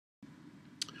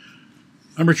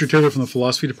I'm Richard Taylor from the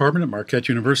Philosophy Department at Marquette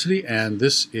University, and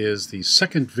this is the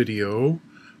second video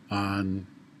on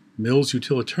Mill's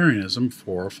Utilitarianism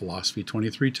for Philosophy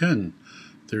 2310,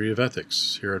 Theory of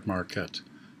Ethics, here at Marquette.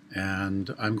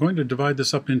 And I'm going to divide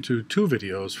this up into two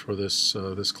videos for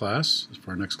this class,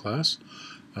 for our next class.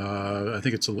 I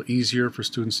think it's a little easier for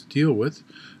students to deal with.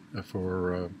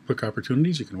 For quick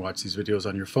opportunities, you can watch these videos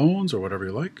on your phones or whatever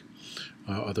you like,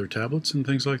 other tablets and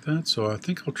things like that. So I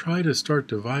think I'll try to start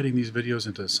dividing these videos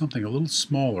into something a little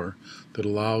smaller that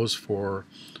allows for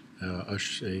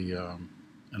an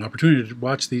opportunity to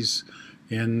watch these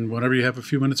whenever you have a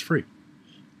few minutes free.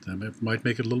 That might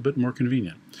make it a little bit more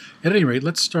convenient. At any rate,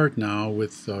 let's start now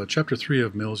with Chapter 3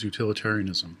 of Mill's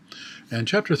Utilitarianism. And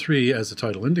Chapter 3, as the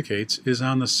title indicates, is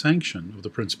on the sanction of the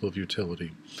principle of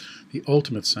utility, the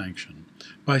ultimate sanction.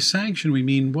 By sanction, we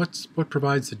mean what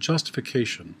provides the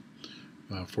justification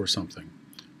for something.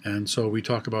 And so we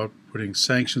talk about putting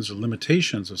sanctions or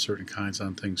limitations of certain kinds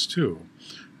on things too.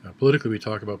 Politically, we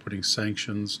talk about putting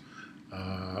sanctions,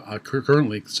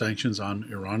 currently sanctions on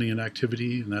Iranian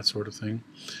activity and that sort of thing,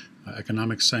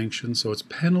 economic sanctions. So it's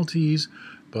penalties,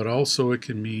 but also it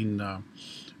can mean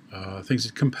things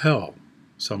that compel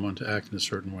someone to act in a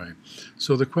certain way.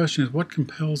 So the question is, what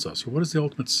compels us, or what is the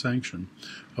ultimate sanction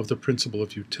of the principle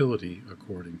of utility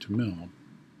according to Mill?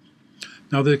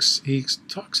 Now, he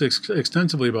talks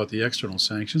extensively about the external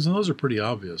sanctions, and those are pretty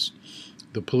obvious.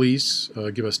 The police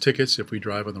give us tickets if we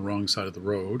drive on the wrong side of the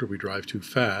road or we drive too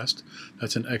fast.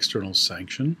 That's an external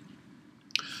sanction.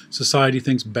 Society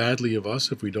thinks badly of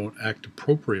us if we don't act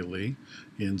appropriately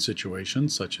in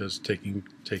situations such as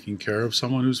taking care of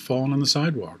someone who's fallen on the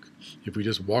sidewalk. If we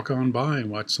just walk on by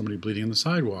and watch somebody bleeding on the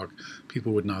sidewalk,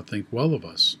 people would not think well of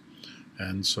us.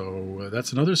 And so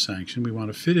that's another sanction. We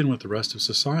want to fit in with the rest of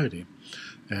society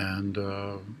and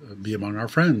be among our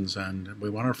friends, and we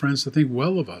want our friends to think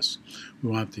well of us.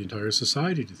 We want the entire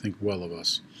society to think well of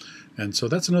us. And so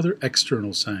that's another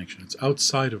external sanction. It's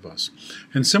outside of us.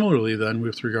 And similarly then,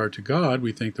 with regard to God,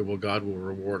 we think that, well, God will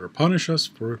reward or punish us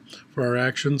for our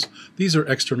actions. These are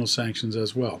external sanctions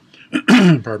as well.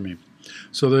 Pardon me.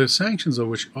 So the sanctions of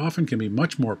which often can be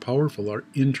much more powerful are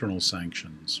internal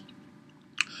sanctions.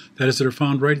 That is, that are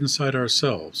found right inside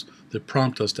ourselves, that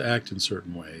prompt us to act in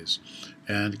certain ways.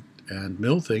 And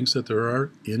Mill thinks that there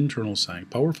are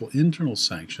powerful internal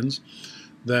sanctions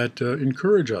that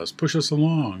encourage us, push us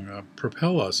along,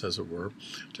 propel us, as it were,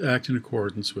 to act in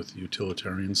accordance with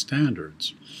utilitarian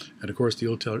standards. And of course, the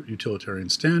utilitarian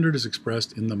standard is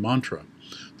expressed in the mantra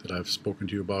that I've spoken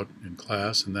to you about in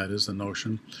class, and that is the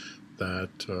notion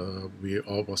that we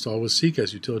must always seek,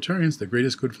 as utilitarians, the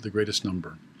greatest good for the greatest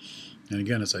number. And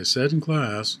again, as I said in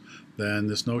class, then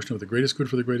this notion of the greatest good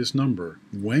for the greatest number,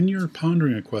 when you're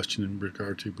pondering a question in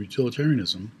regard to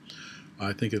utilitarianism,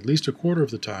 I think at least a quarter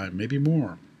of the time, maybe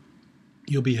more,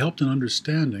 you'll be helped in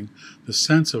understanding the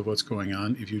sense of what's going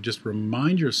on if you just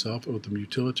remind yourself of the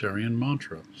utilitarian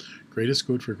mantra. Greatest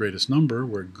good for greatest number,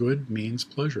 where good means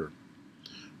pleasure.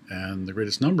 And the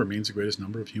greatest number means the greatest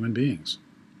number of human beings.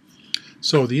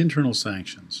 So the internal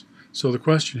sanctions. So the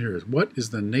question here is, what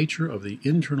is the nature of the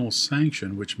internal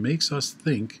sanction which makes us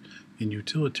think in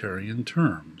utilitarian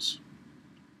terms?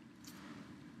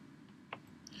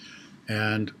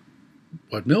 And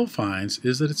what Mill finds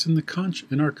is that it's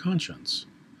in our conscience.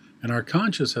 And our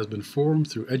conscience has been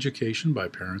formed through education by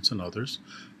parents and others,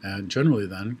 and generally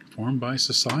then formed by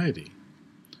society.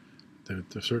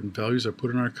 The certain values are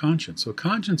put in our conscience. So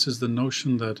conscience is the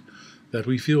notion that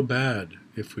we feel bad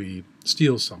if we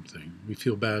steal something. We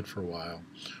feel bad for a while.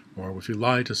 Or if we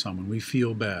lie to someone, we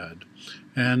feel bad.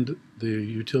 And the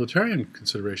utilitarian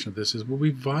consideration of this is, well,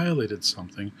 we violated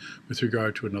something with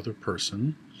regard to another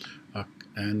person,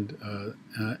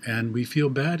 and we feel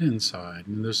bad inside.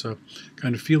 And there's a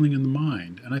kind of feeling in the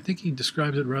mind. And I think he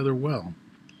describes it rather well.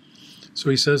 So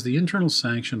he says the internal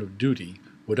sanction of duty,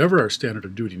 whatever our standard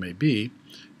of duty may be,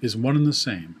 is one and the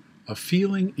same, a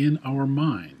feeling in our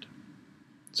mind.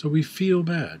 So we feel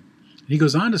bad. He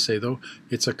goes on to say, though,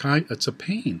 it's a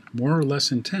pain, more or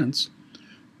less intense,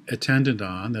 attendant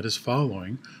on, that is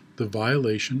following, the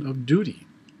violation of duty.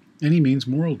 And he means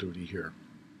moral duty here.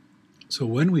 So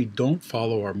when we don't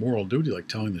follow our moral duty, like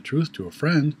telling the truth to a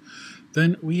friend,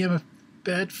 then we have a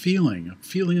bad feeling, a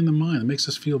feeling in the mind that makes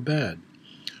us feel bad.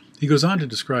 He goes on to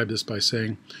describe this by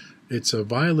saying, it's a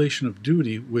violation of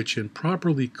duty which in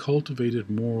properly cultivated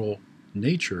moral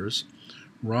natures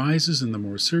rises in the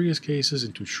more serious cases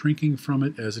into shrinking from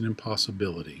it as an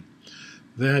impossibility.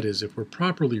 That is, if we're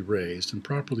properly raised and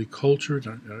properly cultured,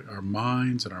 our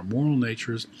minds and our moral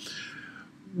natures,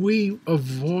 we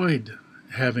avoid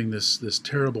having this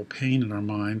terrible pain in our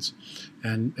minds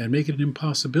and make it an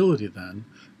impossibility then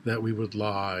that we would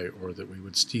lie or that we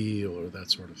would steal or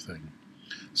that sort of thing.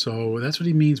 So that's what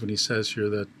he means when he says here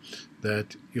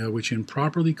that which in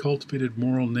properly cultivated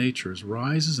moral natures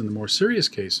rises in the more serious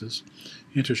cases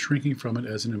into shrinking from it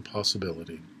as an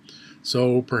impossibility.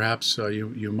 So perhaps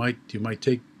you might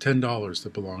take $10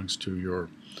 that belongs to your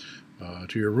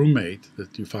roommate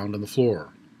that you found on the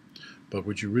floor. But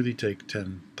would you really take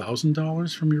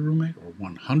 $10,000 from your roommate or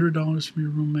 $100 from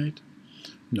your roommate?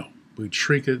 No, we'd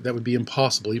shrink it. That would be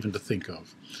impossible even to think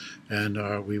of.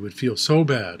 And we would feel so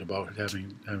bad about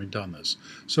having done this.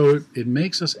 So it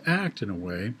makes us act in a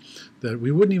way that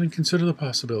we wouldn't even consider the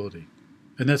possibility.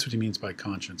 And that's what he means by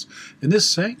conscience. And this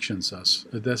sanctions us.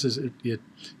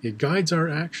 It guides our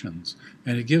actions,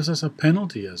 and it gives us a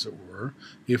penalty, as it were,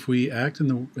 if we act in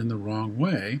the wrong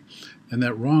way. And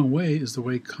that wrong way is the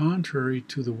way contrary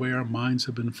to the way our minds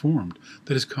have been formed.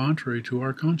 That is contrary to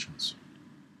our conscience.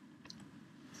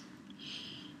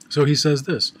 So he says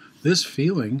this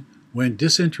feeling when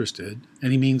disinterested,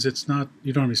 and he means it's not,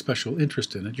 you don't have any special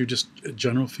interest in it, you're just a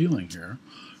general feeling here.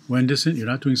 When you're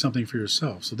not doing something for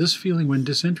yourself. So this feeling when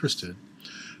disinterested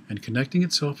and connecting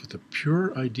itself with the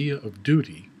pure idea of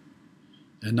duty,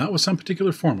 and not with some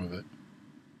particular form of it,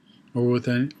 or with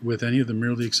any of the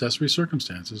merely accessory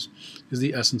circumstances, is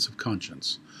the essence of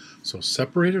conscience. So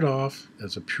separate it off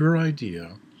as a pure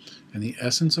idea, and the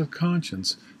essence of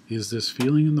conscience is this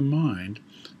feeling in the mind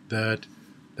that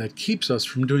keeps us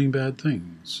from doing bad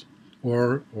things,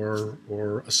 or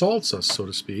assaults us, so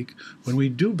to speak, when we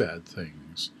do bad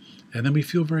things. And then we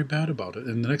feel very bad about it,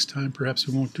 and the next time perhaps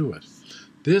we won't do it.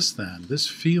 This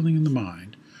feeling in the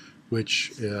mind,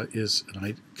 which is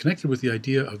connected with the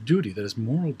idea of duty, that is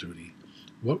moral duty,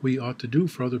 what we ought to do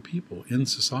for other people in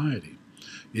society,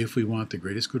 if we want the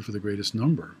greatest good for the greatest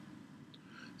number.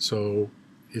 So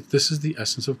this is the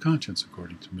essence of conscience,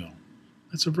 according to Mill.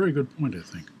 That's a very good point, I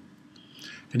think.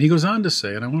 And he goes on to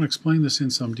say, and I want to explain this in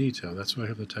some detail, that's why I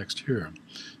have the text here.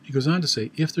 He goes on to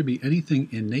say, if there be anything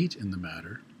innate in the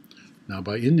matter, now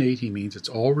by innate he means it's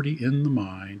already in the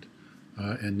mind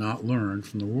and not learned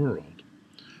from the world.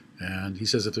 And he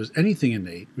says if there's anything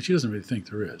innate, which he doesn't really think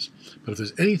there is, but if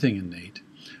there's anything innate,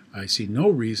 I see no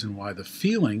reason why the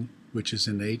feeling which is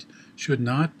innate should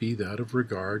not be that of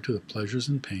regard to the pleasures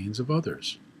and pains of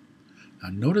others. Now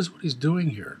notice what he's doing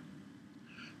here.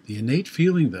 The innate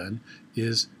feeling then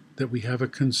is that we have a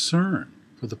concern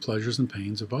for the pleasures and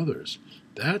pains of others.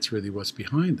 That's really what's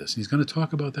behind this. And he's going to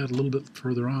talk about that a little bit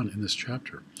further on in this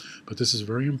chapter. But this is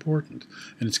very important.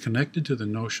 And it's connected to the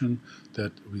notion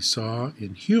that we saw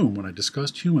in Hume when I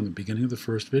discussed Hume in the beginning of the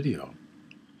first video.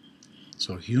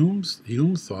 So Hume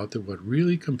thought that what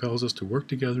really compels us to work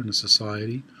together in a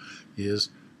society is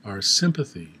our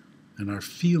sympathy and our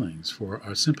feelings for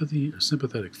our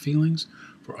sympathetic feelings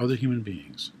for other human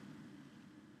beings.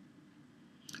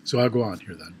 So I'll go on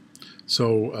here then.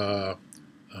 So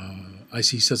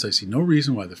he says, I see no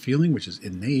reason why the feeling which is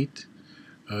innate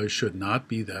should not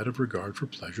be that of regard for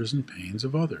pleasures and pains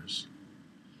of others.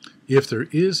 If there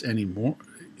is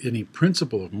any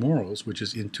principle of morals which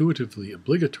is intuitively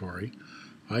obligatory,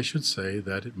 I should say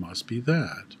that it must be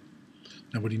that.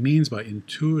 Now what he means by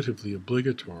intuitively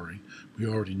obligatory, we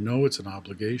already know it's an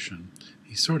obligation.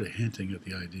 He's sort of hinting at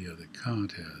the idea that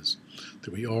Kant has,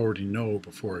 that we already know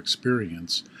before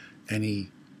experience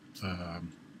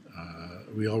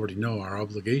we already know our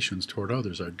obligations toward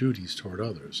others, our duties toward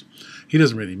others. He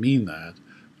doesn't really mean that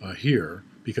here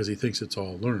because he thinks it's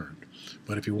all learned.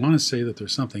 But if you want to say that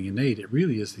there's something innate, it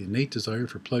really is the innate desire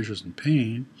for pleasures and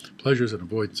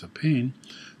avoidance of pain,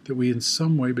 that we in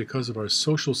some way, because of our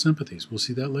social sympathies, we'll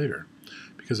see that later,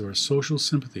 because of our social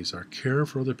sympathies, our care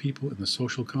for other people in the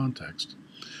social context,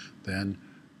 then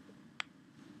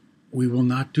we will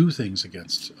not do things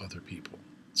against other people.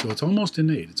 So it's almost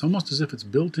innate. It's almost as if it's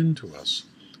built into us.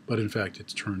 But in fact,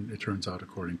 it turns out,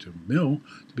 according to Mill,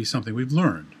 to be something we've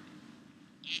learned.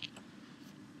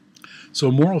 So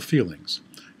moral feelings.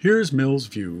 Here's Mill's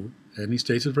view, and he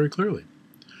states it very clearly.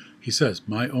 He says,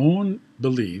 my own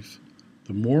belief,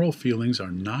 the moral feelings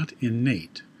are not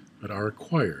innate, but are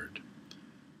acquired.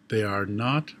 They are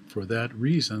not, for that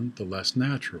reason, the less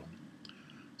natural.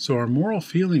 So our moral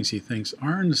feelings, he thinks,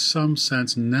 are in some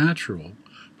sense natural,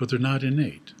 but they're not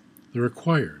innate. They're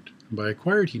acquired. And by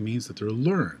acquired, he means that they're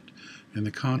learned in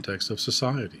the context of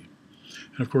society.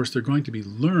 And of course, they're going to be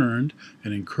learned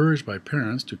and encouraged by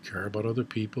parents to care about other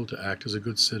people, to act as a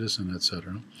good citizen,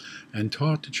 etc., and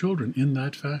taught to children in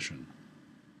that fashion.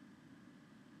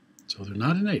 So they're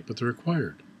not innate, but they're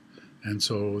acquired. And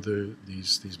so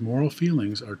these moral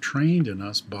feelings are trained in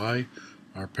us by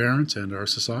our parents and our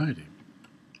society.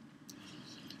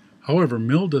 However,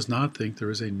 Mill does not think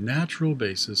there is a natural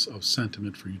basis of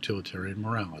sentiment for utilitarian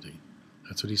morality.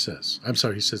 That's what he says. I'm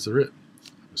sorry, he says there is.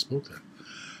 I misspoke there.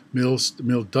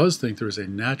 Mill does think there is a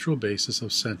natural basis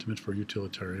of sentiment for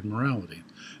utilitarian morality,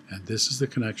 and this is the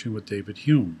connection with David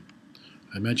Hume.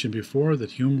 I mentioned before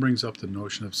that Hume brings up the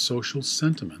notion of social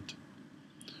sentiment,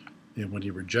 and when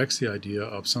he rejects the idea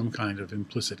of some kind of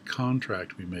implicit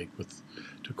contract we make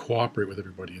to cooperate with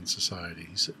everybody in society.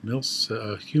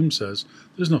 Hume says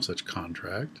there's no such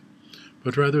contract,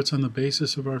 but rather it's on the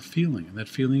basis of our feeling, and that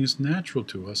feeling is natural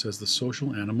to us as the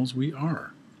social animals we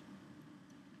are.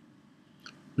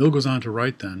 Mill goes on to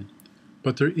write then,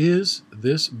 but there is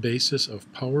this basis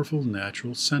of powerful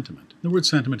natural sentiment. The word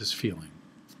sentiment is feeling.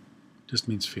 It just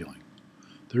means feeling.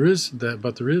 There is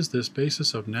this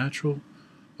basis of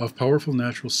powerful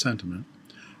natural sentiment,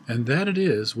 and that it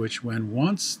is which, when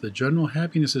once the general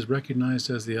happiness is recognized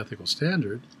as the ethical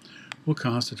standard, will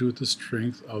constitute the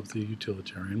strength of the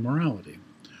utilitarian morality.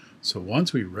 So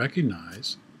once we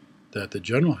recognize that the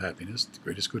general happiness, the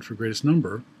greatest good for greatest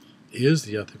number, is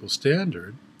the ethical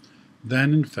standard,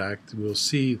 then in fact we'll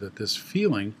see that this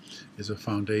feeling is a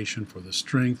foundation for the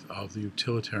strength of the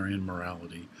utilitarian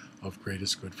morality of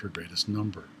greatest good for greatest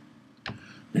number.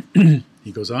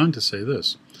 He goes on to say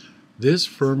this. This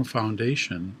firm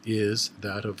foundation is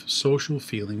that of social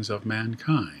feelings of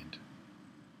mankind.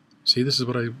 See, this is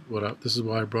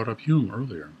why I brought up Hume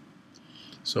earlier.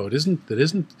 So it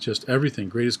isn't just everything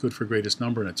greatest good for greatest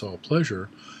number and it's all pleasure,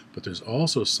 but there's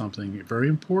also something very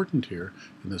important here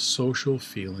in the social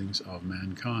feelings of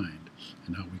mankind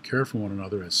and how we care for one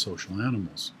another as social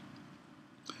animals.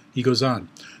 He goes on,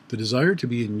 the desire to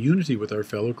be in unity with our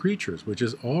fellow creatures, which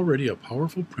is already a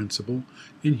powerful principle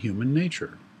in human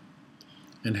nature,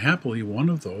 and happily one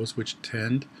of those which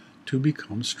tend to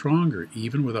become stronger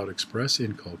even without express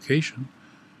inculcation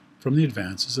from the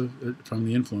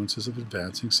influences of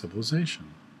advancing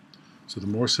civilization. So the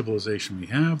more civilization we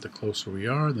have, the closer we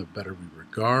are, the better we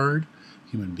regard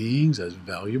human beings as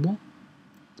valuable,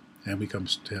 and we come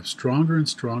to have stronger and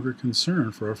stronger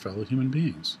concern for our fellow human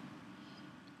beings.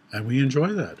 And we enjoy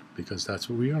that because that's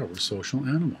what we are. We're social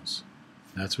animals.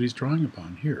 That's what he's drawing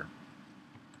upon here.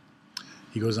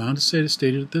 He goes on to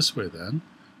state it this way then,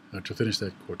 to finish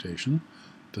that quotation,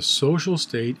 the social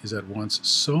state is at once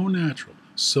so natural,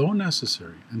 so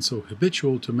necessary, and so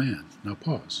habitual to man. Now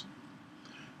pause.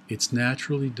 It's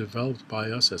naturally developed by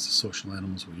us as the social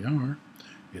animals we are.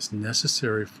 It's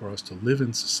necessary for us to live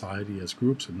in society as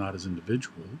groups and not as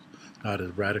individuals, not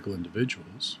as radical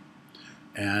individuals.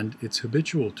 And it's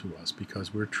habitual to us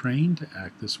because we're trained to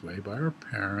act this way by our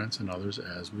parents and others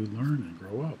as we learn and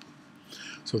grow up.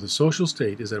 So the social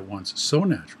state is at once so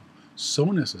natural, so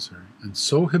necessary, and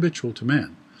so habitual to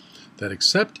man that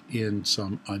except in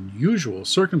some unusual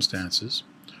circumstances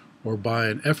or by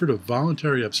an effort of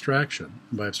voluntary abstraction,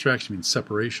 and by abstraction means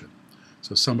separation,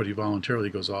 so somebody voluntarily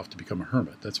goes off to become a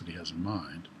hermit, that's what he has in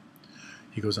mind.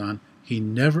 He goes on, a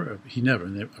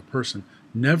person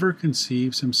never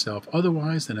conceives himself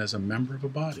otherwise than as a member of a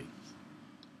body.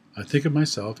 I think of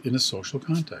myself in a social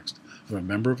context. I'm a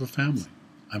member of a family.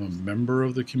 I'm a member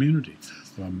of the community.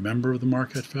 I'm a member of the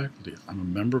Marquette faculty. I'm a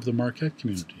member of the Marquette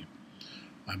community.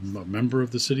 I'm a member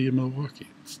of the city of Milwaukee.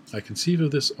 I conceive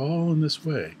of this all in this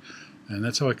way, and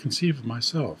that's how I conceive of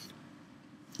myself.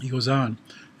 He goes on,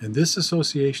 and this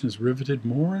association is riveted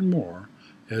more and more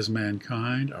as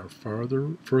mankind are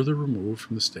further removed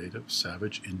from the state of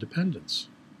savage independence.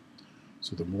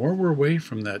 So the more we're away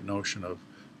from that notion of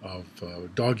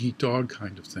dog-eat-dog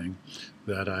kind of thing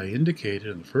that I indicated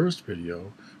in the first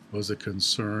video was the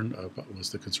concern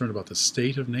about the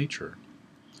state of nature,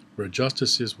 where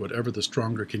justice is whatever the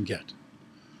stronger can get.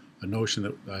 A notion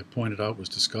that I pointed out was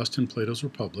discussed in Plato's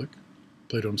Republic.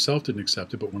 Plato himself didn't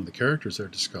accept it, but one of the characters there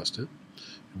discussed it.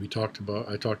 And I talked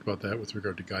about that with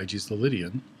regard to Gyges the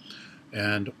Lydian.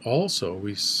 And also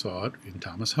we saw it in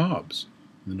Thomas Hobbes,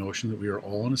 the notion that we are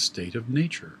all in a state of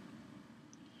nature.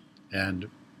 And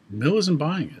Mill isn't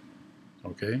buying it,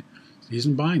 okay? He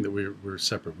isn't buying that we're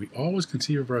separate. We always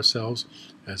conceive of ourselves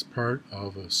as part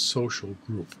of a social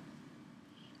group.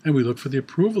 And we look for the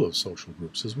approval of social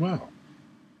groups as well.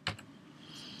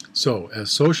 So,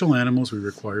 as social animals, we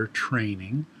require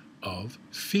training of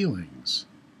feelings.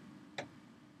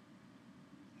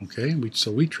 Okay,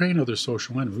 so we train other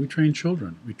social animals. We train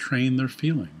children. We train their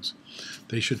feelings.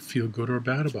 They should feel good or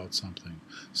bad about something.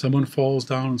 Someone falls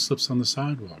down and slips on the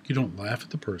sidewalk. You don't laugh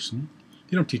at the person.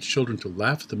 You don't teach children to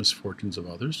laugh at the misfortunes of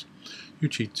others. You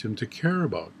teach them to care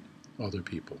about other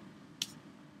people.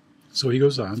 So he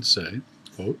goes on to say,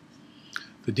 quote,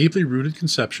 The deeply rooted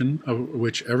conception of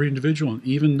which every individual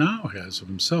even now has of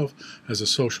himself as a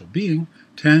social being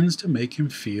tends to make him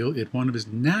feel it one of his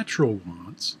natural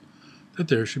wants that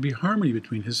there should be harmony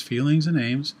between his feelings and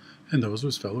aims and those of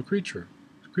his fellow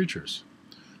creatures.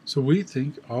 So we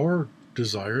think our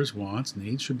desires, wants,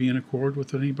 needs should be in accord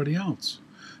with anybody else.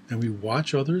 And we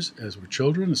watch others as we're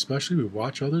children, especially we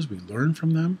watch others, we learn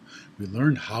from them, we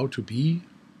learn how to be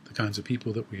the kinds of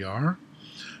people that we are,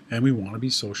 and we want to be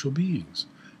social beings.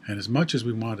 And as much as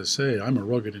we want to say, I'm a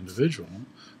rugged individual,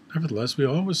 nevertheless, we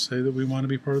always say that we want to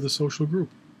be part of the social group.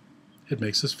 It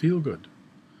makes us feel good.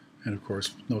 And of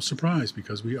course, no surprise,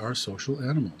 because we are social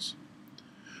animals.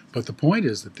 But the point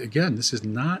is that, again, this is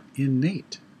not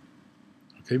innate.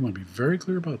 Okay, we want to be very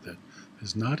clear about that.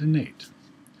 It's not innate.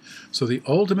 So the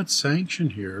ultimate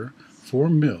sanction here for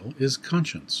Mill is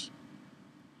conscience.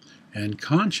 And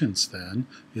conscience, then,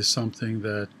 is something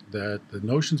that the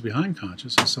notions behind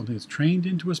conscience is something that's trained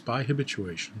into us by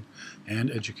habituation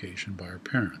and education by our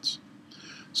parents.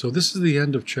 So this is the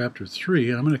end of Chapter 3,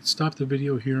 and I'm going to stop the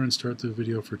video here and start the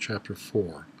video for Chapter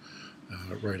 4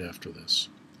 right after this.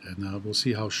 And we'll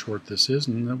see how short this is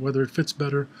and whether it fits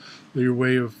better with your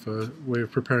way of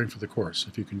preparing for the course.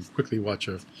 If you can quickly watch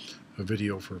a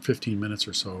video for 15 minutes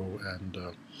or so and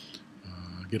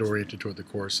get oriented toward the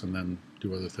course and then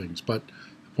do other things. But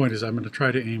the point is I'm going to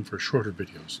try to aim for shorter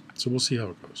videos. So we'll see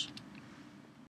how it goes.